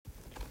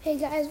Hey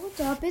guys, what's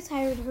up? It's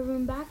Hired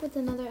Haroon back with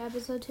another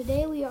episode.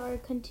 Today we are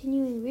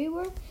continuing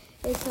Rework.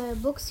 It's a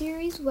book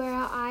series where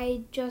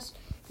I just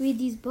read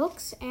these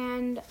books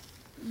and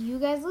you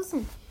guys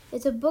listen.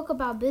 It's a book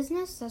about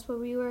business. That's what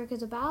Rework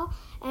is about.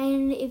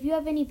 And if you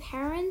have any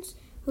parents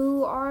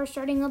who are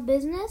starting a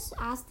business,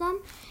 ask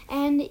them.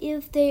 And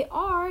if they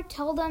are,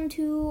 tell them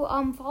to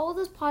follow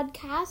this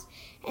podcast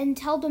and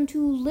tell them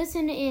to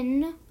listen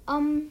in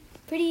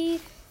pretty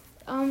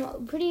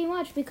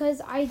much,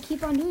 because I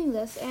keep on doing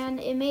this and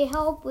it may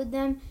help with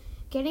them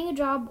getting a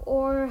job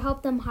or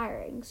help them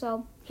hiring.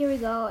 So here we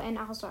go, and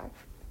I'll start.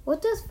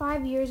 What does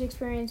 5 years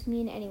experience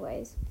mean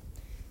anyways?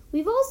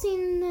 We've all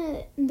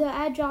seen the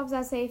ad jobs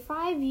that say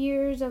 5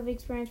 years of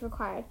experience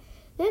required.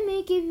 They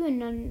may give you a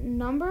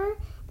number,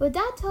 but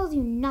that tells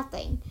you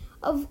nothing.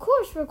 Of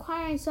course,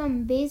 requiring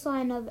some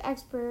baseline of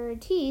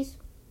expertise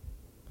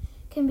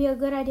can be a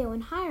good idea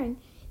when hiring.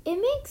 It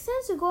makes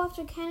sense to go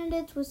after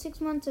candidates with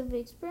 6 months of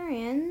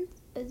experience,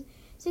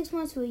 6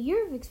 months to a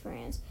year of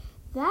experience.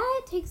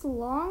 It takes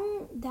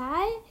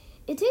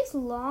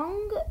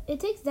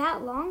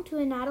that long to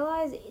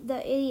analyze the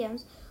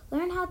idioms,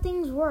 learn how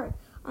things work,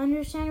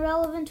 understand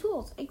relevant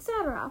tools,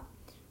 etc.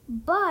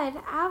 But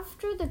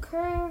after the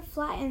curve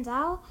flattens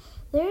out,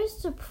 there is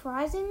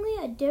surprisingly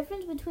a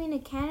difference between a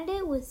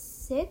candidate with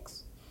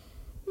 6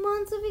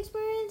 months of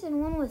experience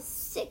and one with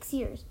 6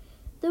 years.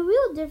 The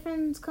real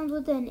difference comes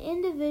with an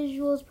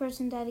individual's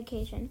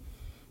dedication,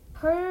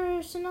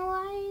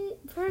 personality,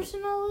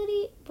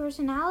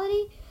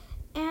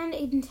 and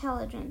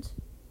intelligence.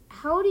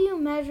 How do you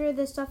measure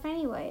this stuff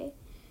anyway?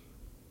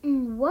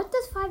 What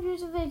does 5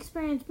 years of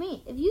experience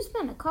mean? If you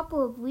spend a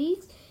couple of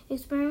weeks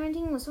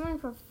experimenting with something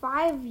for a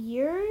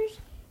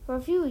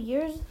few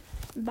years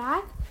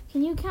back,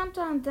 can you count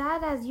on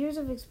that as years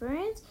of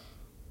experience?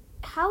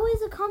 How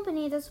is a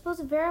company that's supposed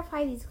to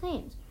verify these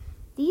claims?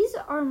 These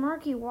are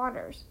murky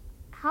waters.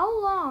 How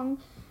long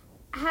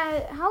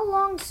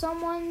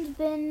someone's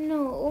been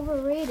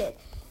overrated?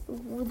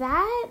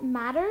 That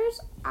matters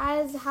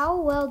as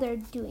how well they're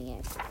doing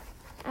it.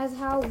 As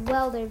how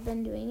well they've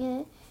been doing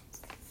it.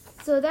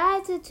 So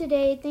that's it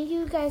today. Thank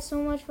you guys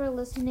so much for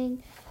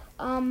listening.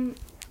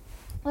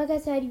 Like I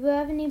said, if you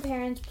have any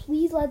parents,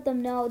 please let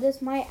them know.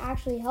 This might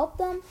actually help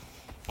them.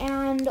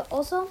 And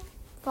also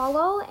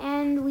follow.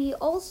 And we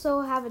also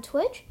have a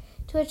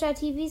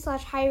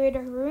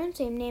twitch.tv/HighRaterHaroon,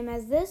 same name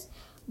as this,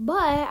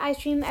 but I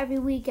stream every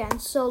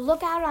weekend, so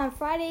look out on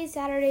Fridays,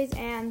 Saturdays,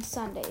 and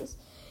Sundays.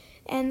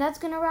 And that's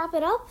gonna wrap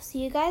it up.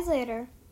 See you guys later.